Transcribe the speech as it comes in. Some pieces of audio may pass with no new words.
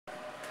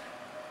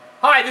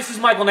Hi, this is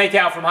Michael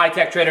Natal from High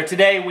Tech Trader.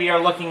 Today we are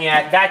looking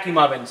at vacuum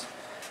ovens.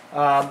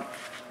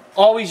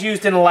 Always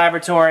used in a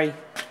laboratory.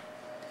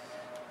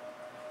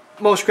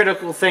 Most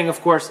critical thing, of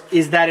course,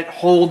 is that it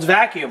holds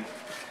vacuum.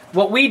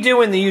 What we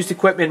do in the used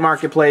equipment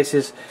marketplace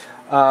is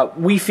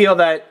we feel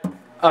that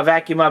a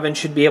vacuum oven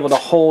should be able to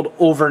hold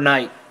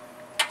overnight,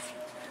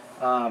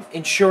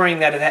 ensuring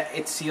that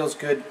it seals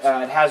good,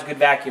 it has good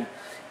vacuum.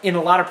 In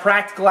a lot of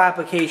practical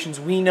applications,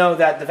 we know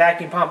that the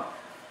vacuum pump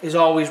is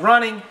always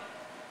running,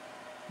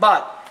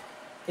 but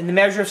in the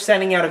measure of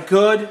sending out a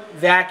good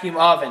vacuum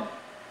oven,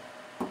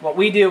 what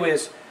we do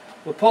is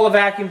we'll pull a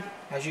vacuum,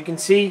 as you can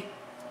see,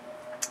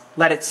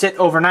 let it sit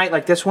overnight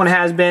like this one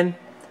has been,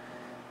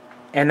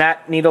 and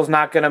that needle's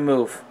not going to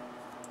move,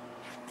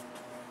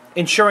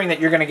 ensuring that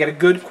you're going to get a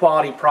good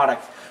quality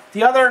product.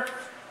 The other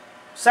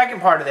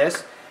second part of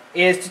this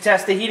is to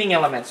test the heating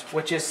elements,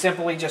 which is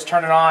simply just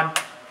turn it on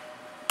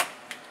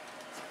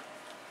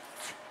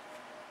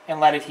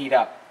and let it heat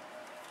up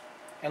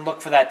and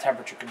look for that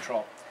temperature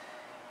control.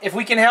 If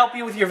we can help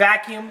you with your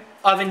vacuum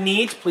oven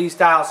needs, please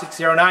dial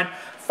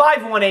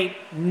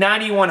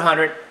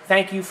 609-518-9100.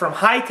 Thank you from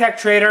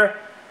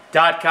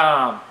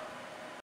HighTechTrader.com.